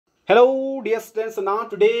Hello dear students, so now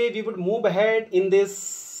today we would move ahead in this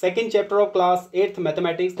second chapter of class 8th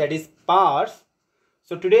mathematics, that is parts.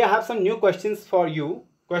 So today I have some new questions for you.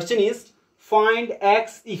 Question is find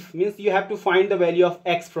x if, means you have to find the value of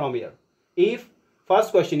x from here. If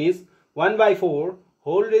first question is 1 by 4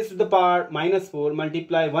 whole raised to the power minus 4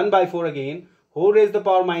 multiply 1 by 4 again whole raised to the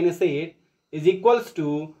power minus 8 is equals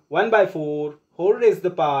to 1 by 4 whole raised to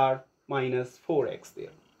the power minus 4x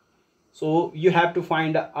there. So you have to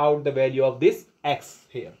find out the value of this x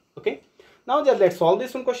here. Okay. Now just let's solve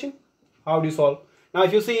this one question. How do you solve? Now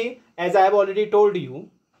if you see, as I have already told you,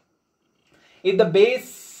 if the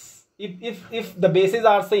base, if the bases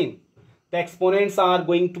are same, the exponents are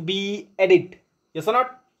going to be added. Yes or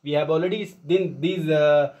not? We have already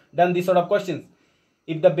done these sort of questions.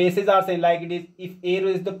 If the bases are same, like it is, if a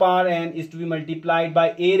raised to the power n is to be multiplied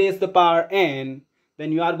by a raised to the power n,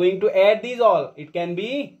 then you are going to add these all.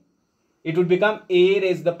 It would become a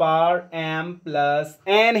raised to the power m plus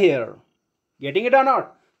n here. Getting it or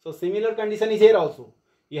not? So similar condition is here also.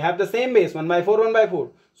 You have the same base 1 by 4, 1 by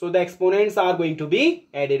 4. So the exponents are going to be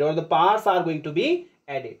added, or the powers are going to be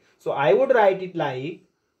added. So I would write it like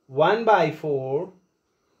 1 by 4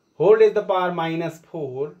 whole raised to the power minus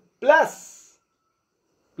 4 plus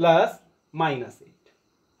minus 8.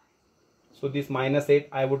 So this minus 8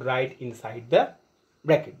 I would write inside the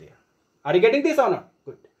bracket there. Are you getting this or not?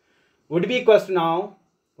 Good. Would be equals to now,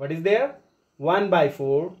 what is there? 1 by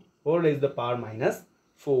 4 whole raised to the power minus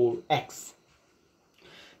 4x.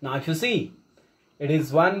 Now if you see, it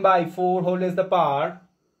is 1 by 4 whole raised to the power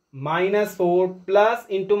minus 4 plus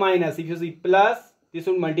into minus. If you see plus, this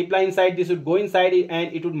would multiply inside, this would go inside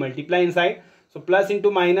and it would multiply inside. So plus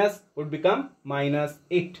into minus would become minus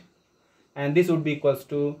 8. And this would be equals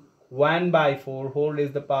to 1 by 4 whole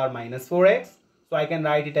raised to the power minus 4x. So I can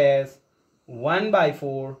write it as 1 by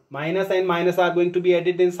 4 minus and minus are going to be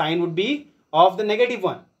added, then sign would be of the negative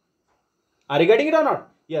one. Are you getting it or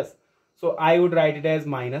not? Yes. So I would write it as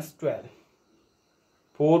minus 12.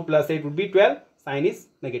 4 plus 8 would be 12. Sign is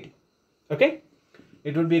negative. Okay.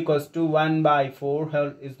 It would be equals to 1 by 4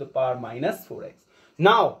 whole is the power minus 4x.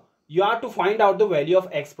 Now you have to find out the value of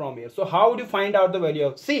x from here. So how would you find out the value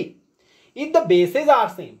of? See, if the bases are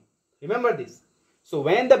same, remember this. So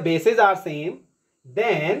when the bases are same,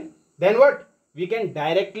 then what? We can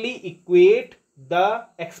directly equate the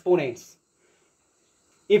exponents.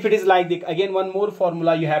 If it is like this, again one more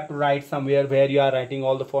formula you have to write somewhere where you are writing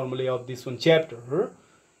all the formulae of this one chapter.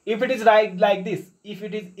 If it is like this, if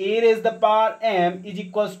it is a raised to the power m is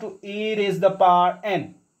equals to a raised to the power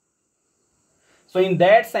n. So in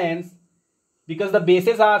that sense, because the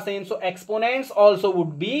bases are same, so exponents also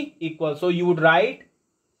would be equal. So you would write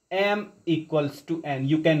m equals to n.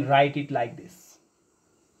 You can write it like this.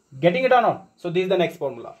 Getting it or not? So this is the next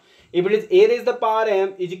formula. If it is a raised to the power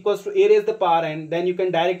m is equals to a raised to the power n, then you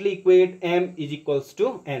can directly equate m is equals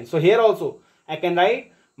to n. So here also I can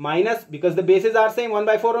write minus, because the bases are same 1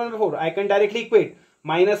 by 4, 1 by 4. I can directly equate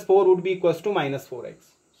minus 4 would be equals to minus 4x.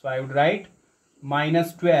 So I would write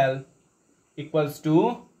minus 12 equals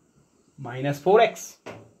to minus 4x.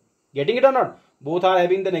 Getting it or not? Both are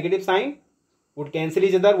having the negative sign, would cancel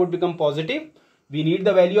each other, would become positive. We need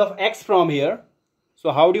the value of x from here.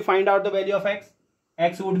 So how do you find out the value of x?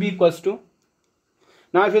 X would be equals to,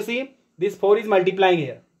 now if you see, this 4 is multiplying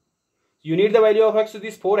here. You need the value of x, so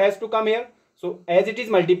this 4 has to come here. So as it is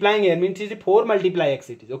multiplying here, means it is 4 multiply x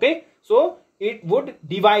it is, okay? So it would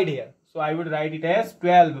divide here. So I would write it as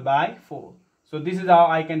 12 by 4. So this is how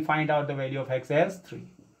I can find out the value of x as 3.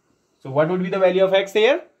 So what would be the value of x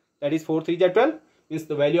here? That is 4 3 are 12, means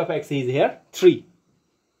the value of x is here 3.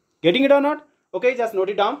 Getting it or not? Okay, just note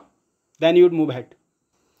it down. Then you would move ahead.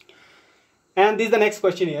 And this is the next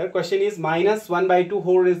question here. Question is minus 1 by 2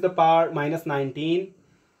 whole raised to the power minus 19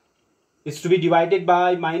 is to be divided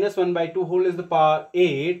by minus 1 by 2 whole raised to the power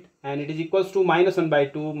 8, and it is equals to minus 1 by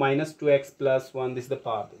 2 minus 2x plus 1. This is the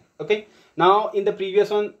power there. Okay. Now in the previous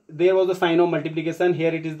one there was the sign of multiplication.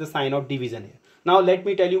 Here it is the sign of division here. Now let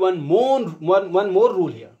me tell you one more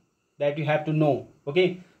rule here that you have to know.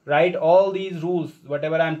 Okay. Write all these rules,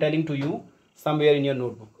 whatever I am telling to you, somewhere in your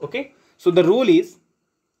notebook. Okay. So the rule is,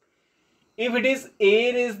 if it is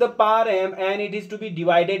a raised to the power m and it is to be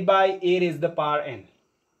divided by a raised to the power n.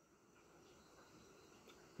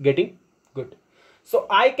 Getting? Good. So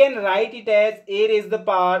I can write it as a raised to the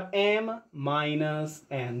power m minus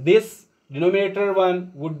n. This denominator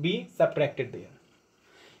one would be subtracted there.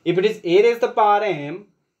 If it is a raised to the power m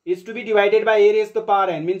is to be divided by a raised to the power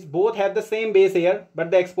n, means both have the same base here, but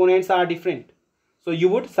the exponents are different. So you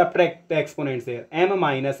would subtract the exponents here, m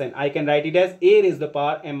minus n. I can write it as a raised to the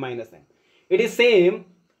power m minus n. It is same,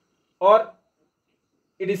 or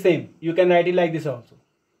it is same. You can write it like this also.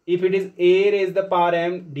 If it is a raised the power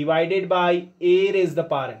m divided by a raised the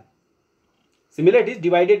power m. Similar it is,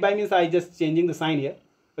 divided by means I just changing the sign here.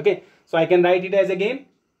 Okay, so I can write it as again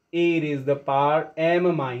a raised the power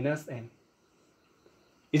m minus n.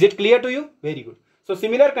 Is it clear to you? Very good. So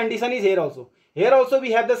similar condition is here also. Here also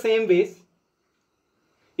we have the same ways.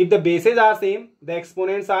 If the bases are same, the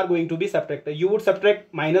exponents are going to be subtracted. You would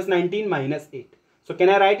subtract minus 19 minus 8. So can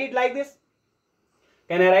I write it like this?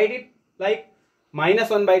 Can I write it like minus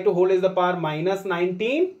 1 by 2 whole is the power minus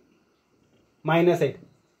 19 minus 8.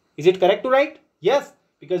 Is it correct to write? Yes,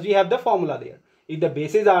 because we have the formula there. If the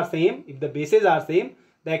bases are same,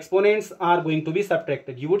 the exponents are going to be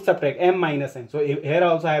subtracted. You would subtract m minus n. So here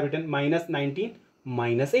also I have written minus 19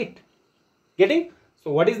 minus 8. Getting?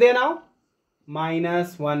 So what is there now?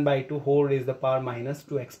 Minus 1 by 2 whole raised the power minus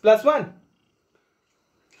 2x plus 1.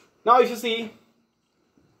 Now if you see,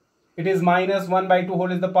 it is minus 1 by 2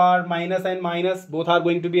 whole is the power minus and minus, both are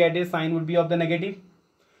going to be added, sign would be of the negative.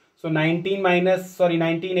 So 19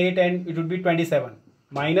 8 and it would be 27.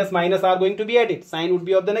 Minus are going to be added, sign would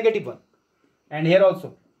be of the negative one. And here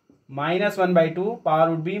also minus 1 by 2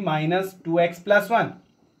 power would be minus 2x plus 1.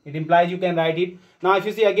 It implies you can write it. Now if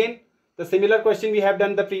you see again the similar question we have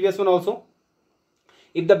done the previous one also.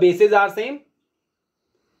 If the bases are same,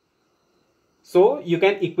 so you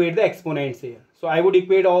can equate the exponents here. So I would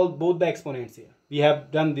equate both the exponents here. We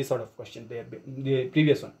have done this sort of question there, the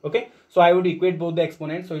previous one. Okay, so I would equate both the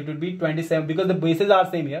exponents. So it would be 27 because the bases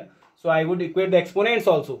are same here. So I would equate the exponents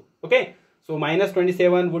also. Okay, so minus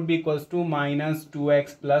 27 would be equals to minus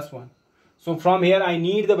 2x plus 1. So from here I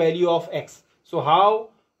need the value of x. So how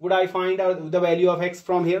would I find out the value of x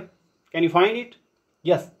from here? Can you find it?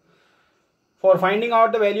 Yes. For finding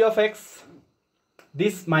out the value of x,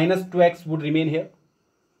 this minus 2x would remain here.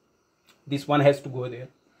 This one has to go there.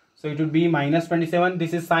 So it would be minus 27.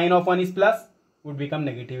 This is sign of 1 is plus, would become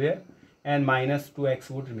negative here. And minus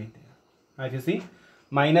 2x would remain there. As you see,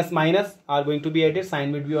 minus are going to be added.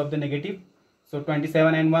 Sign would be of the negative. So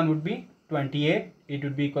 27 and 1 would be 28. It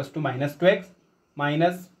would be equals to minus 2x.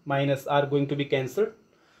 Minus are going to be cancelled.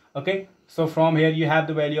 Okay. So from here you have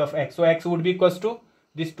the value of x. So x would be equals to,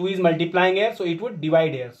 this 2 is multiplying here. So it would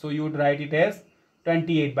divide here. So you would write it as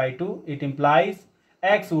 28 by 2. It implies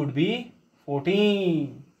x would be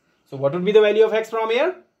 14. So what would be the value of x from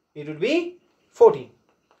here? It would be 14.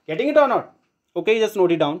 Getting it or not? Okay, just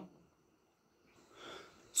note it down.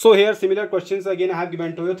 So here similar questions again I have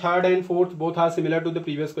given to you. Third and fourth both are similar to the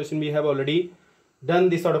previous question. We have already done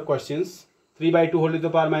this sort of questions. 3 by 2 whole is the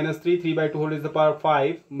power minus 3. 3 by 2 whole is the power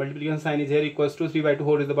 5. Multiplication sign is here equals to 3 by 2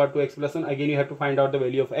 whole is the power 2x plus 1. Again you have to find out the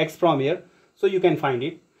value of x from here. So you can find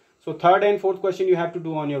it. So third and fourth question you have to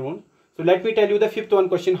do on your own. So let me tell you the fifth one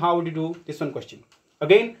question. How would you do this one question?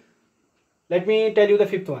 Again, let me tell you the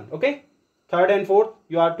fifth one. Okay. Third and fourth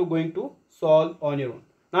you are going to solve on your own.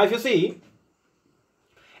 Now if you see,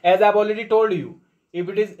 as I have already told you, if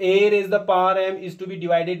it is a raised the power m is to be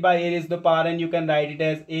divided by a raised the power n, you can write it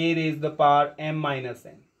as a raised the power m minus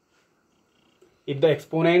n. If the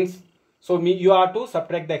exponents, so you are to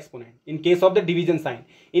subtract the exponent in case of the division sign.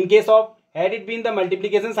 In case of, had it been the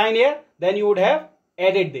multiplication sign here, then you would have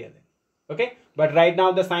added there. Okay, but right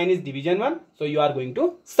now the sign is division one, so you are going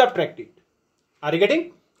to subtract it. Are you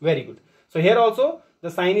getting? Very good. So here also the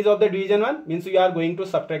sign is of the division one, means you are going to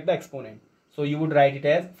subtract the exponent. So you would write it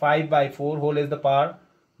as 5 by 4 whole is the power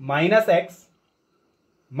minus x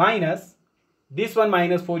minus this one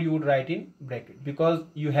minus 4 you would write in bracket, because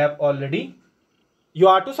you have already, you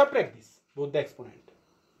are to subtract this, both the exponent.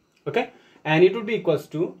 Okay, and it would be equals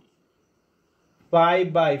to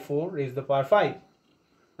 5 by 4 raised the power 5.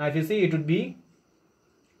 Now if you see, it would be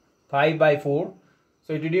 5 by 4.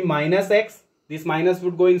 So it would be minus x. This minus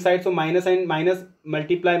would go inside. So minus and minus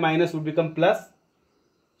multiply minus would become plus.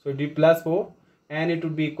 So it would be plus 4. And it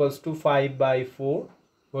would be equals to 5 by 4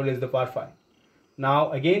 whole is the power 5.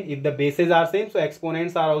 Now again, if the bases are same, so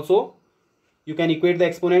exponents are also, you can equate the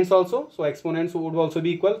exponents also. So exponents would also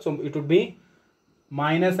be equal. So it would be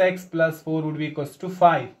minus x plus 4 would be equals to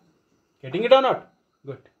 5. Getting it or not?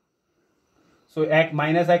 Good. So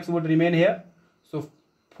minus x would remain here. So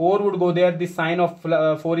 4 would go there. This sign of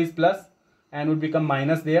 4 is plus and would become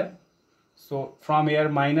minus there. So from here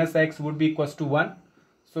minus x would be equals to 1.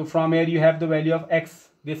 So from here you have the value of x.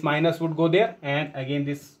 This minus would go there and again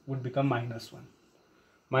this would become minus 1.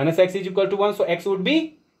 Minus x is equal to 1. So x would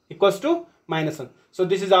be equals to minus 1. So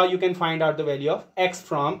this is how you can find out the value of x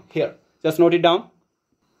from here. Just note it down.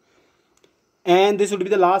 And this would be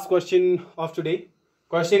the last question of today.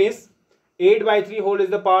 Question is 8 by 3 whole is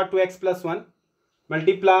the power 2x plus 1.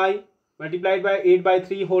 Multiply multiplied by 8 by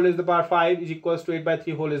 3 whole is the power 5 is equals to 8 by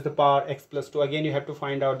 3 whole is the power x plus 2. Again, you have to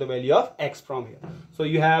find out the value of x from here. So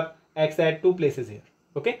you have x at two places here.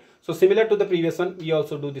 Okay. So similar to the previous one, we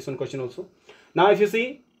also do this one question also. Now if you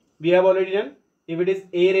see, we have already done. If it is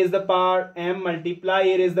a raised the power m multiply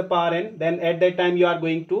a raised the power n, then at that time you are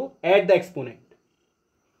going to add the exponent.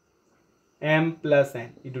 M plus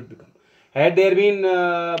n, it would become. Had there been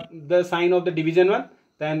the sign of the division one,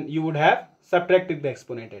 then you would have subtracted the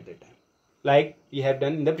exponent at that time, like we have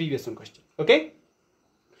done in the previous one question. Okay.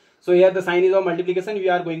 So here the sign is of multiplication. We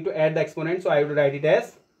are going to add the exponent. So I would write it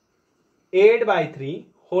as 8 by 3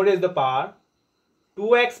 whole is the power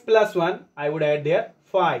 2x plus 1. I would add there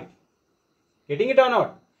 5. Getting it or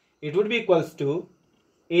not? It would be equals to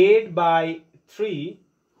 8 by 3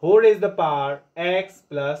 whole is the power x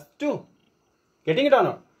plus 2. Getting it or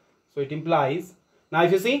not? So it implies, now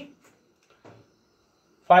if you see,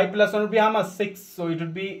 5 plus 1 would be how much? 6. So it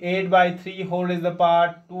would be 8 by 3 whole is the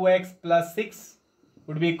power 2x plus 6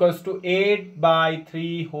 would be equals to 8 by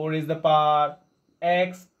 3 whole is the power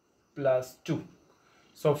x plus 2.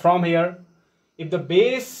 So from here, if the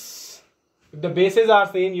bases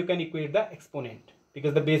are same, you can equate the exponent,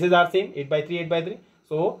 because the bases are same, 8 by 3, 8 by 3.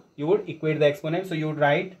 So you would equate the exponent. So you would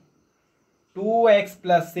write 2x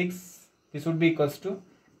plus 6. This would be equals to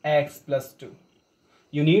x plus 2.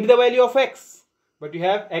 You need the value of x, but you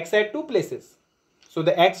have x at two places. So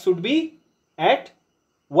the x should be at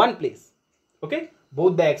one place. Okay.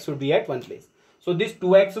 Both the x should be at one place. So this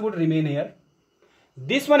 2x would remain here.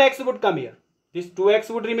 This one x would come here. This 2x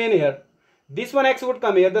would remain here. This one x would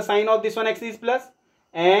come here. The sign of this one x is plus.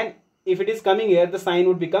 And if it is coming here, the sign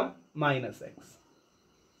would become minus x.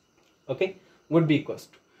 Okay. Would be equals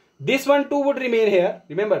to. This one 2 would remain here.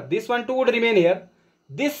 Remember, this one 2 would remain here.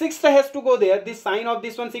 This 6 has to go there. This sign of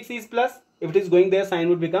this one 6 is plus. If it is going there, sign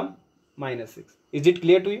would become minus 6. Is it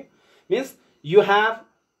clear to you? Means you have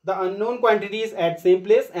the unknown quantities at same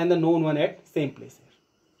place and the known one at same place here.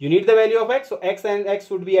 You need the value of x. So x and x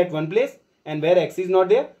should be at one place, and where x is not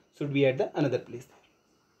there should be at the another place there.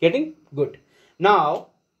 Getting? Good. Now,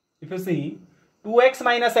 if you see 2x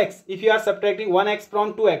minus x, if you are subtracting 1x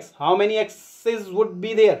from 2x, how many x's would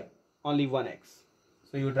be there? Only 1x.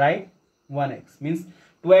 So you would write 1x. Means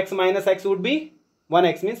 2x minus x would be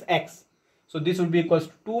 1x, means x. So this would be equals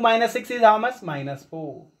to 2 minus 6 is how much? Minus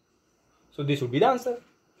 4. So this would be the answer.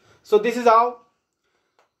 So this is how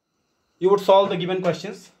you would solve the given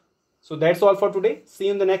questions. So that's all for today. See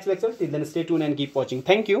you in the next lecture. Till then, stay tuned and keep watching.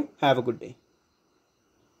 Thank you. Have a good day.